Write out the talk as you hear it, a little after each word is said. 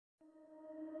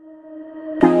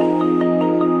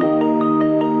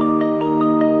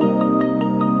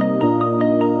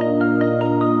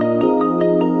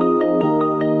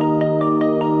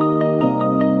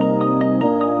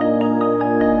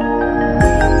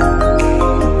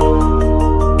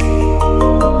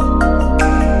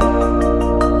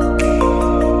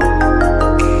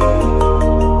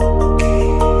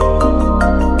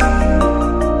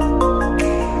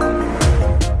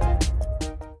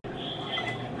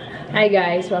Hi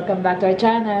guys, welcome back to our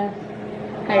channel.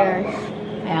 Hi guys.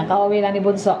 Ayan, kauwi lang ni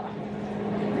Bunso.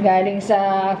 Galing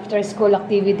sa after school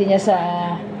activity niya sa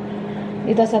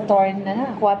dito sa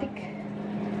Aquatic.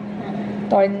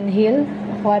 Thornhill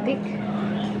Aquatic.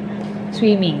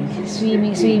 Swimming.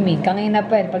 Kanina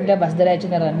pa yun, paglabas,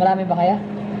 diretso na rin. Marami ba kaya?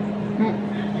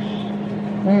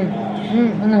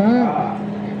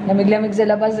 Lamig-lamig sa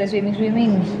labas,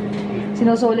 swimming.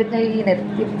 Sinusulit na yung init,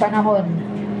 yung panahon.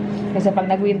 Kasi pag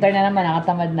nag-winter na naman,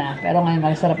 nakatamad na. Pero ngayon,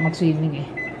 masarap mag-swimming eh.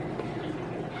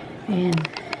 Ayan.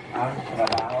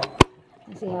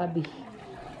 Si Habi.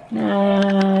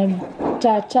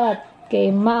 Nag-chat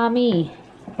kay Mami.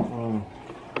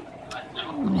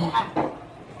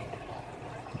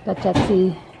 Chat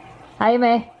si... Hi,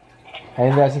 Me.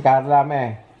 Ayun na si Carla,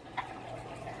 Me.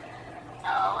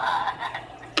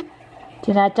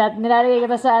 Chinachat, nilalagay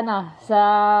kita sa ano? Sa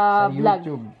vlog.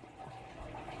 YouTube.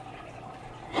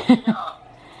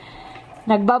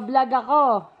 Nagbablog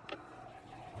ako.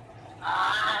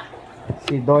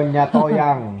 Si Doña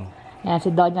Toyang. Yan,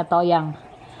 si Doña Toyang.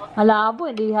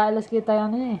 Malabo, hindi halos kita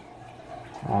yung ano eh.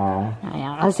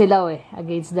 Ayan, kasi silaw eh.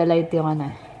 Against the light yung ano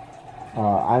eh.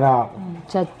 Ano?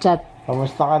 Chat.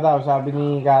 Kamusta ka daw? Sabi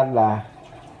ni Carla.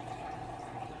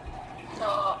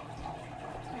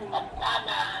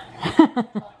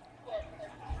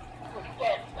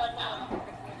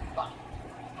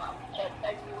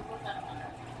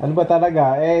 Ano ba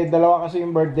talaga? Dalawa kasi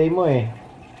yung birthday mo eh.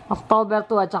 October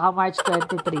 2 at saka March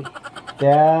 23.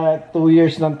 Kaya 2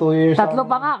 years. Tatlo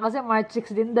pa nga kasi March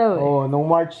 6 din daw eh. Oh, nung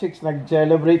March 6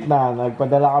 nag-celebrate na.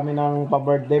 Nagpadala kami ng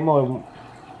pa-birthday mo.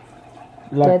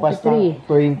 Lagpas na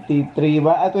 23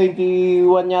 ba? 21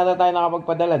 yata tayo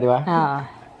nakapagpadala, di ba?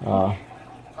 Oo.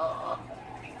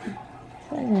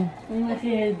 Mga si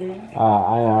Herday.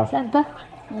 Ano? Saan to?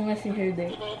 Mga si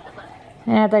Herday.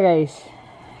 Ayan ito guys.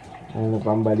 Ano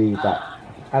pang balita?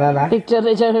 Ano na? Picture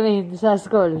ni Jermaine sa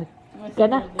school.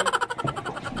 Kana?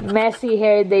 Messy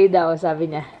hair day daw, sabi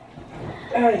niya.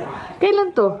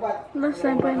 Kailan to? Last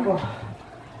time pa yun.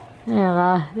 Ayan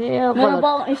ka. Meron pa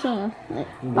akong isa nga.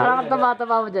 Parang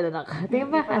taba-taba mo dyan, anak.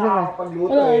 Tingin ba? Asa ba?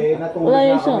 Wala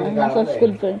yung isa. Nasa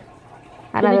school pa yun.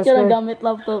 Ano Hindi sa ka school? gamit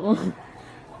laptop mo.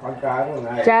 Pagkano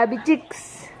na? Chubby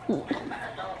chicks.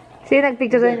 Sino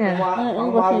nagpicture sa inyo?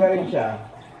 Umaga rin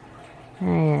siya.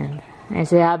 Ayan. Ay,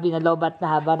 si Habi na lobat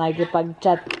na habang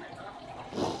nakikipag-chat.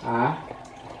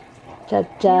 Chat.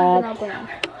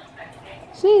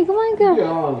 Sige, kumain ka.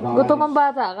 Gutom ang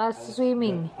bata, kasi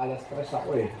swimming. Alas 3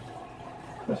 ako eh.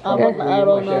 4 na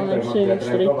araw na nag-swimming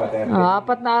straight. 4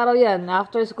 na araw yan.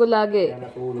 After school lagi.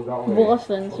 Natulog ako Bukas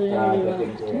na swimming.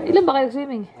 Ilan ba kayo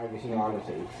swimming? Gising ako alas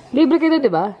 6. Libre kayo,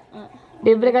 di ba?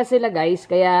 Libre kasi sila guys,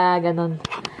 kaya ganun.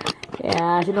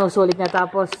 Kaya sinusulit na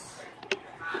tapos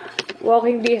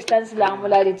walking distance lang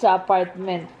mula dito sa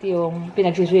apartment yung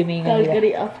pinagsiswimming nila.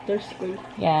 Calgary after school.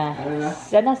 Yeah.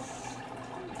 Sana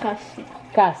Kasi.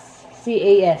 CAS.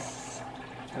 C-A-S.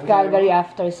 Calgary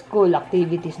after school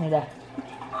activities nila.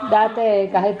 Dati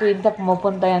kahit winter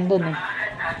pumupunta yan dun eh.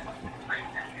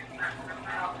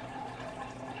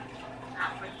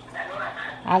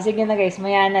 Sige na guys,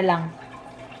 maya na lang.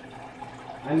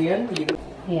 Ano yan?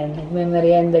 Ayan,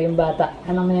 nagme-merienda yung bata.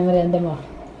 Anong merienda mo?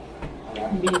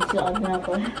 Beans sa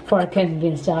tinapay. Pork and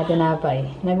beans tsaka tinapay.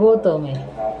 Nagutom eh.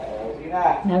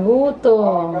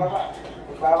 Nagutom.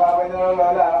 Bababay na lang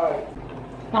lola.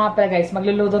 Mga pala guys,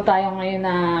 magluluto tayo ngayon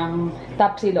ng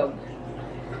tapsilog.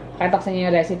 Katok sa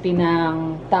inyo yung recipe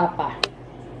ng tapa.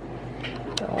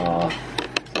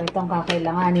 So itong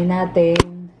kakailanganin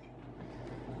natin.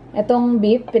 Itong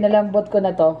beef, pinalambot ko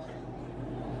na to.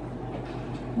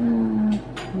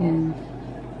 Yan.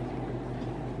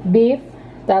 Beef,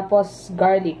 tapos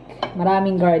garlic.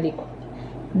 Maraming garlic.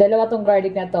 Dalawa tong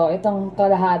garlic na to. Itong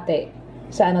kalahati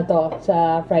sa ano to,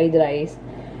 sa fried rice.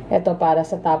 Ito para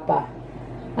sa tapa.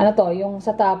 Ano to, yung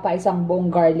sa tapa, isang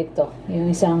buong garlic to. Yung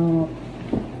isang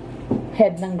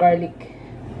head ng garlic.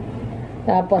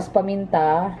 Tapos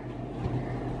paminta,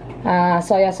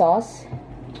 soya sauce,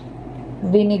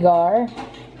 vinegar,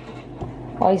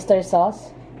 oyster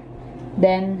sauce,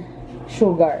 then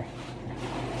sugar.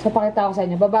 So pakita ko sa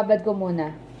inyo, bababad ko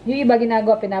muna. Yung iba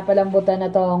ginagawa, pinapalambutan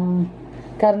na tong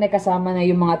karne kasama na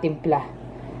yung mga timpla.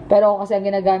 Pero ako kasi ang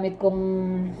ginagamit kung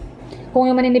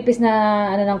yung maninipis na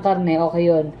ano ng karne, okay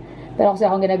yun. Pero kasi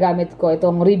akong ginagamit ko,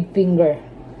 itong rib finger.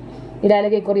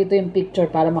 Ilalagay ko rito yung picture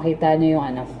para makita nyo yung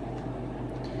ano.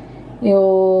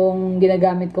 Yung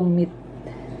ginagamit kong meat.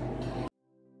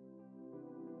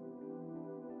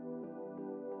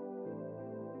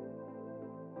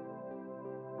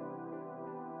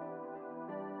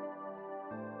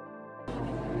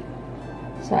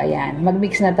 So, ayan.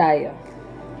 Mag-mix na tayo.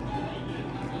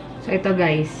 So, ito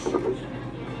guys.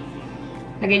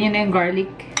 Lagyan nyo na yung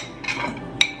garlic.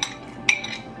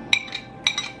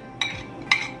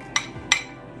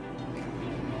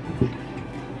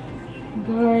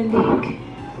 Garlic.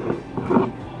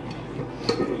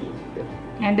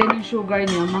 And then yung sugar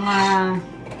nyo, mga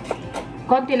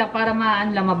konti lang para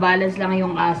mabalance lang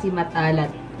yung asim at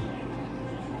alat.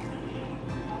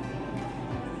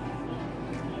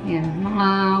 Yan, mga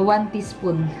 1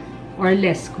 teaspoon or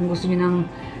less. Kung gusto nyo nang,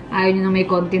 ayaw nyo nang may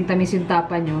konting tamis yung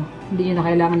tapa nyo, hindi nyo na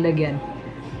kailangan lagyan.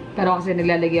 Pero kasi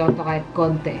naglalagay ako ito kahit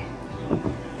konti.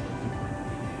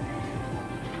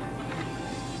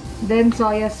 Then,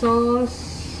 soya sauce.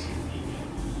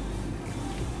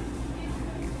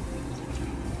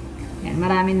 Yan,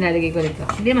 maraming nalagay ko dito.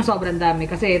 Hindi naman sobrang dami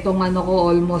kasi itong ano ko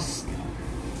almost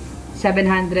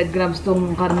 700 grams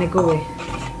tong karne ko eh.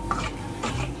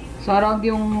 So, around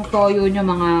yung toyo nyo,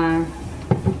 mga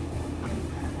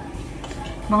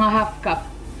half cup.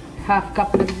 Half cup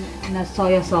na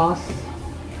soya sauce.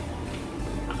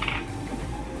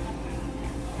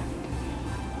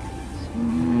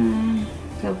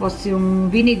 Tapos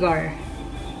yung vinegar.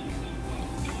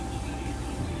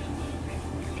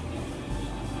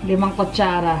 5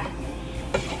 kutsara.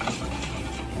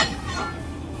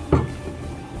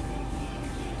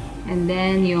 And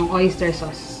then yung oyster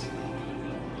sauce.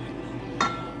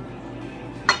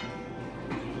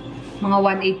 Mga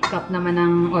 1/8 cup naman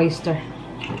ng oyster.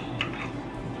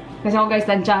 Kasi ako guys,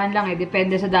 tansyahan lang eh.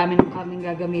 Depende sa dami ng kaming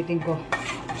gagamitin ko.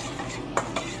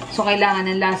 So, kailangan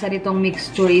ng lasa nitong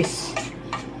mixture is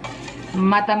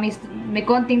matamis, may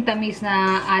konting tamis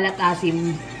na alat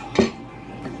asim.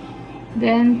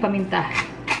 Then, paminta.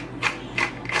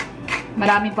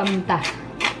 Maraming paminta.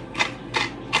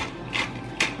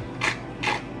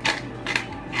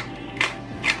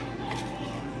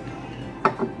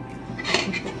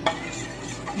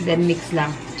 Then, mix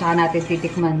lang. Tsaka natin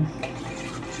titikman.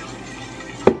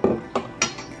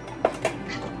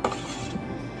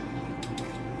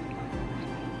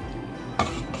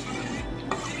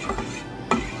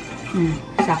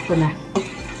 Sakto na.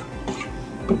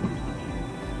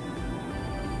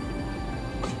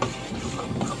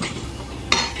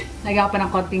 Lagyan ko pa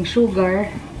ng konting sugar.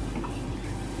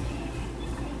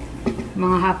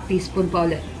 Mga half teaspoon pa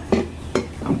ulit.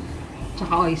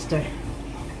 Tsaka oyster.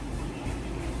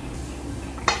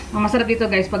 Ang masarap dito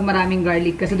guys pag maraming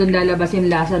garlic kasi doon lalabas yung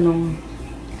lasa nung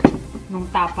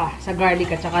tapa sa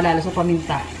garlic at saka lalo sa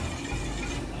paminta.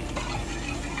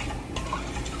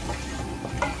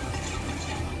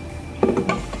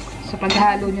 So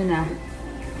paghalo nyo na,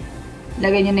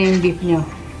 lagay nyo na yung beef nyo.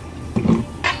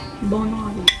 Bango na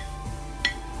agad.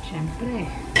 Siyempre.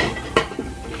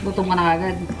 Lutong ka na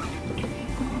agad.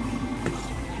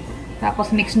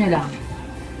 Tapos mix nyo lang.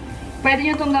 Pwede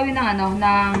nyo itong gawin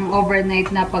ng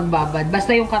overnight na pagbabad.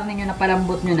 Basta yung karne nyo na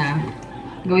palambot nyo na.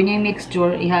 Gawin nyo yung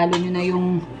mixture. Ihalo nyo na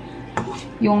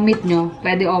yung meat nyo.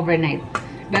 Pwede overnight.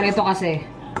 Pero ito kasi,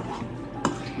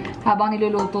 habang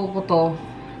niluluto ko to,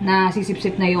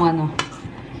 nasisip-sip na yung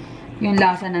yung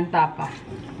lasa ng tapa.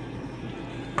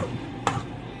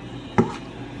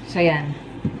 So, yan.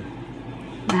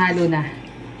 Nahalo na.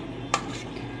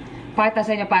 Pakita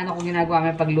sa inyo paano ko ginagawa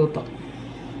may pagluto.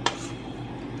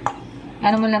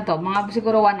 Ano mo lang to, mga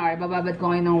siguro 1 hour. Bababad ko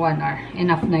ngayon ng 1 hour.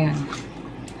 Enough na yun.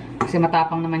 Kasi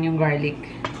matapang naman yung garlic.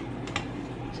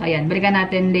 So, ayan. Balikan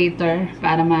natin later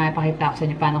para mapakita ko sa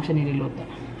inyo paano ko siya niluluto.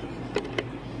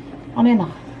 Ano yun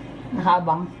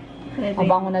Nakaabang.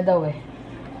 Abang mo na daw eh.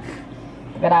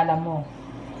 Pag-aralan mo.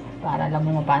 Para alam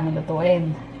mo paano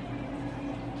lutuin.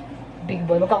 Big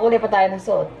boy. Magkakulay pa tayo ng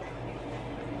suot.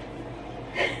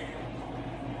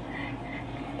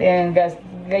 Tingnan guys.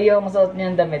 Gayong suot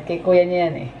niya ng damit. Kay kuya niya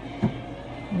yan eh.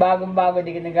 Bagong-bago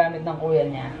di ginagamit ng kuya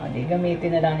niya. O di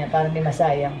gamitin na lang niya para hindi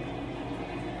masayang.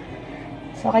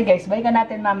 So okay guys. Balikan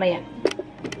natin mamaya.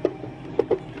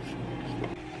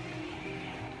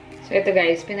 So ito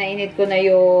guys. Pinainit ko na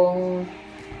yung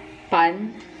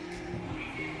pan.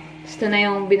 Ito na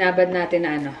yung binabad natin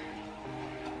na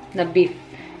na beef.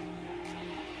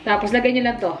 Tapos lagay nyo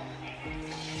lang to.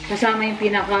 Kasama yung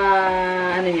pinaka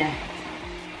niya.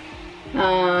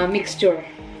 Mixture.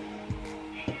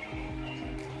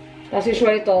 Tapos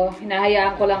usually ito,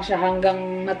 hinahayaan ko lang siya hanggang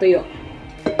matuyo.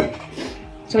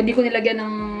 So, hindi ko nilagyan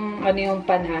ng yung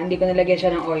pan ha. Hindi ko nilagyan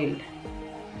siya ng oil.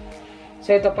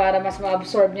 So, ito para mas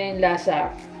ma-absorb niya yung lasa.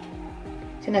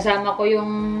 Sinasama ko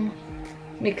yung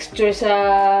mixture sa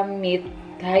meat.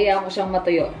 Hayaan ko siyang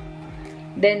matuyo.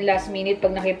 Then, last minute,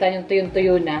 pag nakita nyo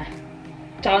tuyong-tuyo na,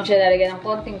 tsaka siya lalagyan ng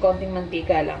konting-konting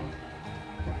mantika lang.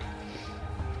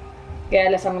 Kaya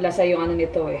lasang-lasa yung ano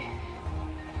nito eh.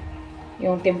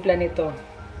 Yung timpla nito.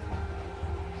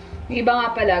 Yung iba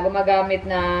nga pala, gumagamit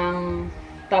ng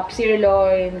top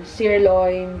sirloin,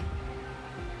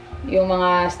 yung mga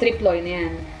strip loin na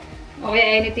yan. O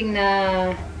kaya anything na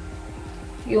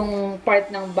yung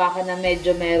part ng baka na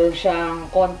medyo meron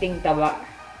siyang konting taba.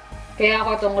 Kaya ako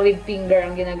itong red finger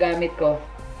ang ginagamit ko.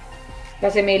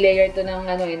 Kasi may layer to ng,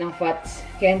 ano, ng fats.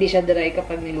 Kaya hindi siya dry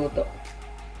kapag niluto.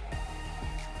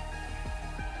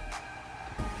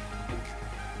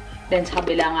 Then sa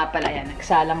kabila nga pala yan,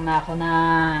 nagsalang na ako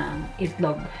ng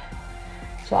itlog.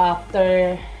 So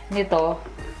after nito,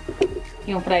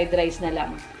 yung fried rice na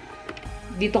lang.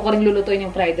 Dito ko rin lulutuin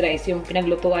yung fried rice, yung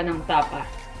pinaglutuan ng tapa.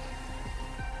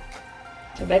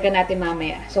 So balikan natin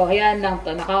mamaya. So hayaan lang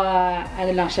to,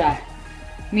 ano lang siya,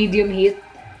 medium heat.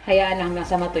 Hayaan lang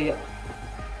hanggang sa matuyo.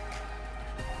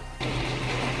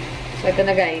 So ito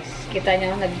na guys, kita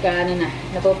nyo,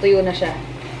 natutuyo na siya.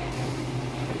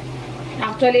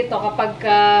 Actually ito, kapag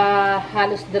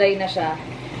halos dry na siya,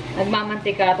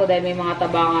 nagmamantika ito dahil may mga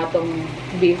taba nga itong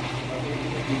beef.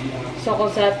 So kung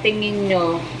sa tingin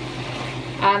nyo,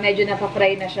 medyo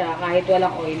napafry na siya kahit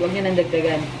walang oil, huwag nyo nang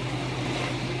dagdagan.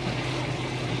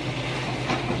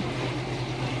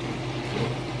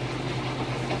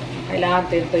 Kailangan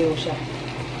tuyo siya.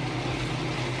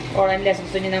 Or unless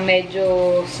gusto nyo na medyo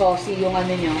saucy yung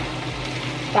ano nyo,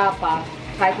 tapa,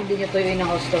 kahit hindi nyo tuyuin ng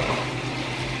gusto.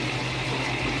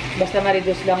 Basta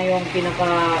ma-reduce lang yung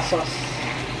pinaka-sauce.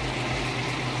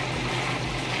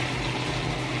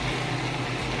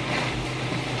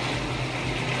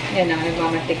 Yan na,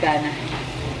 nagmamantika na.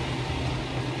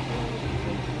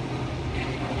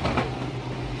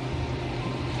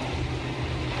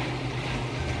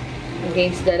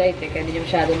 Against the light kaya hindi nyo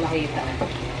masyadong makita.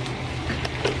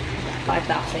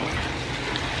 Pakita ko sa inyo.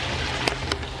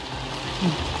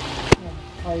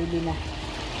 Oily na.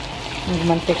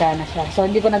 Mantika na siya. So,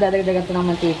 hindi ko nadadagdagan ito ng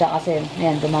mantika kasi,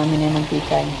 ayan, dumami na yung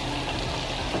mantika niya.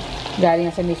 Galing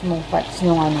na sa mismong fats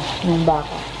yung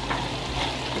baka.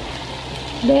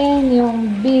 Then,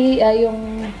 yung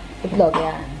itlog,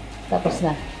 yan. Tapos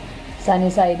na. Sunny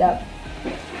side up.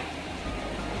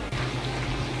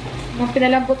 Nung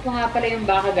pinalambot ko nga pala yung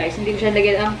baka, guys, hindi ko siya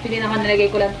nalagay. Ang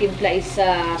pinaka-nalagay ko lang timpla is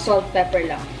salt, pepper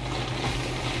lang.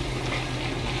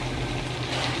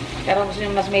 Pero gusto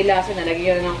nyo mas may lasa,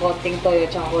 nalagyan nyo ng konting toyo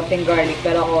at konting garlic.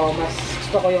 Pero ako, mas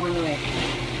gusto ko yung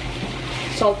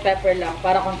salt, pepper lang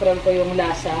para control ko yung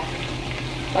lasa.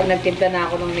 Pag nagtimpla na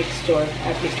ako ng mixture,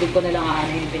 at least doon ko na lang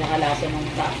yung pinakalasa ng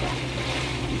tapa.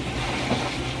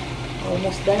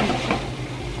 Almost done.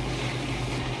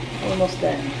 Almost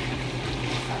done.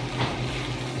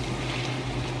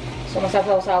 So,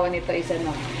 masasawsawan nito is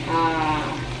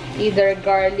either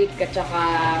garlic at saka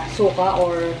suka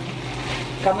or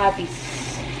kamatis.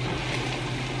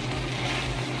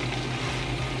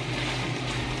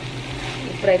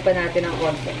 I-fry pa natin ng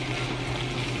konti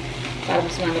para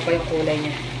mas mano pa yung kulay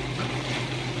niya.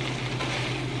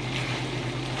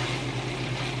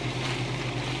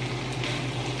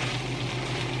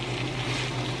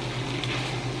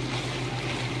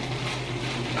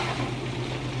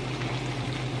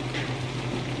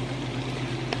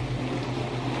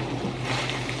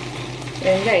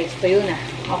 Ayan guys, tuyo na.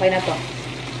 Okay na to.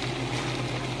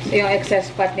 So, yung excess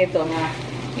fat nito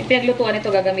yung pinaglutuan nito,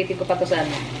 gagamitin ko pa to sa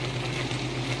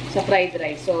fried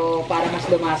rice. So, para mas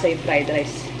lumasa yung fried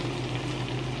rice.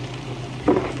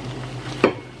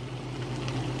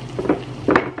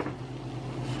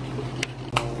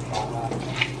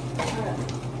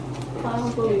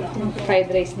 Fried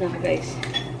rice na guys.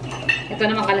 Ito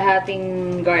naman kalahating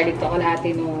garlic to,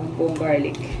 kalahati ng buong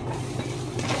garlic.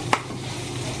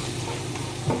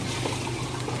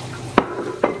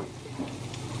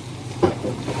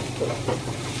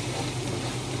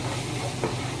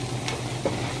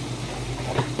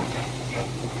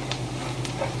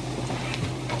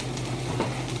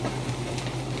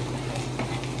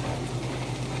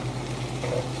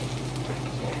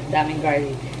 Daming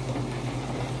garlic.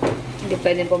 Hindi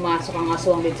pwedeng pumasok ang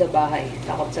aswang dito sa bahay.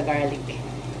 Takot sa garlic.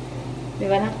 Di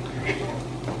ba na?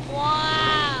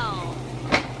 Wow!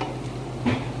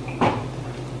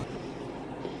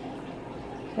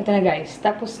 Ito na guys.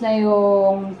 Tapos na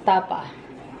yung tapa.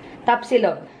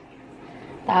 Tapsilog.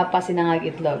 Tapa,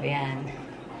 sinangag, itlog. Ayan.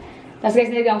 Tapos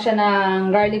guys, nilagyan ko siya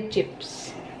ng garlic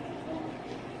chips.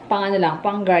 Pang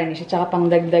pang garnish at saka pang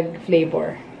dagdag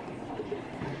flavor.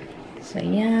 So,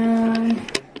 yan.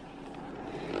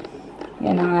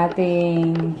 Yan ang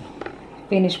ating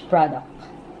finished product.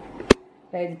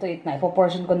 Ready to eat na.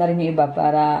 Ipo-portion ko na rin yung iba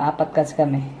para 4 cuts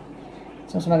kami.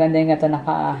 So, mas maganda yung ito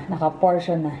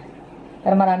naka-portion na.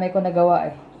 Pero marami ko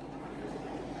nagawa eh.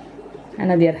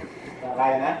 Ano, dear?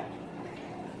 Kaya na?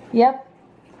 Yep.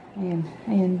 Ayun.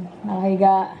 Ayun.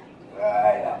 Nakahiga.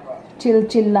 Ay, nako.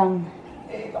 Chill lang.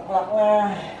 8 o'clock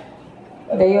na.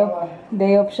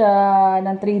 Day off siya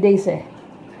ng 3 days eh.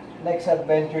 Next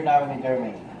adventure namin ni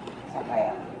Jermaine. Sa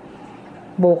kaya.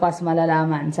 Bukas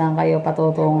malalaman saan kayo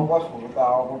patutungo. Bukas, pumunta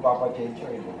ako kung papachange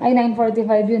eh. Ay,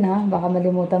 9:45 yun ha. Baka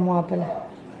malimutan mo nga pala.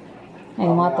 Ay,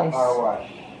 mga toys. Car wash.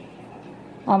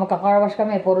 Magka-car wash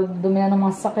kami. Puro dumi na ng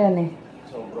mga sasakyan eh.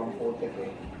 Sobrang putik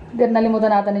eh. Then,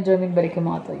 nalimutan natin ni Jermaine balik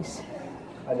yung mga toys.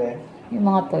 Alin? Yung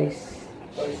mga toys.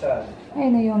 Toys saan?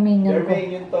 Ayun na yung minion ko.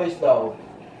 Jermaine, yung toys daw.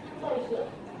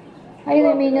 Ayun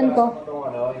na yung minion ko. Itong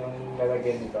ano, yung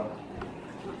lalagyan nito.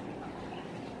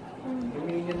 Yung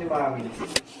minion ni Mami.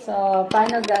 So,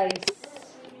 paano guys?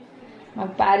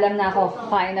 Magpaalam na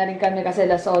ako. Kain na rin kami kasi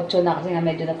alas 8 na kasi nga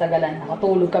medyo natagalan.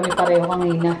 Nakatulog kami pareho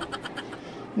kanina.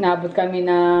 Nabot kami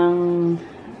ng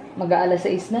mag-aalas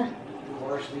 6 na.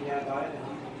 Worst din yata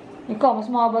yun. Ikaw, mas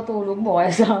makaba tulog mo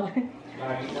kaya sa akin.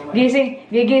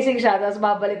 Gigising siya, tapos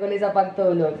babalik ulit sa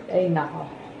pagtulog. Ay, nako.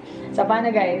 So,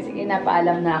 paano guys? Sige na,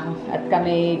 paalam na ako. At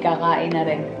kami kakain na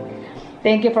rin.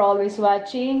 Thank you for always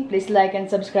watching. Please like and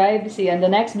subscribe. See you on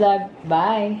the next vlog.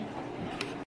 Bye!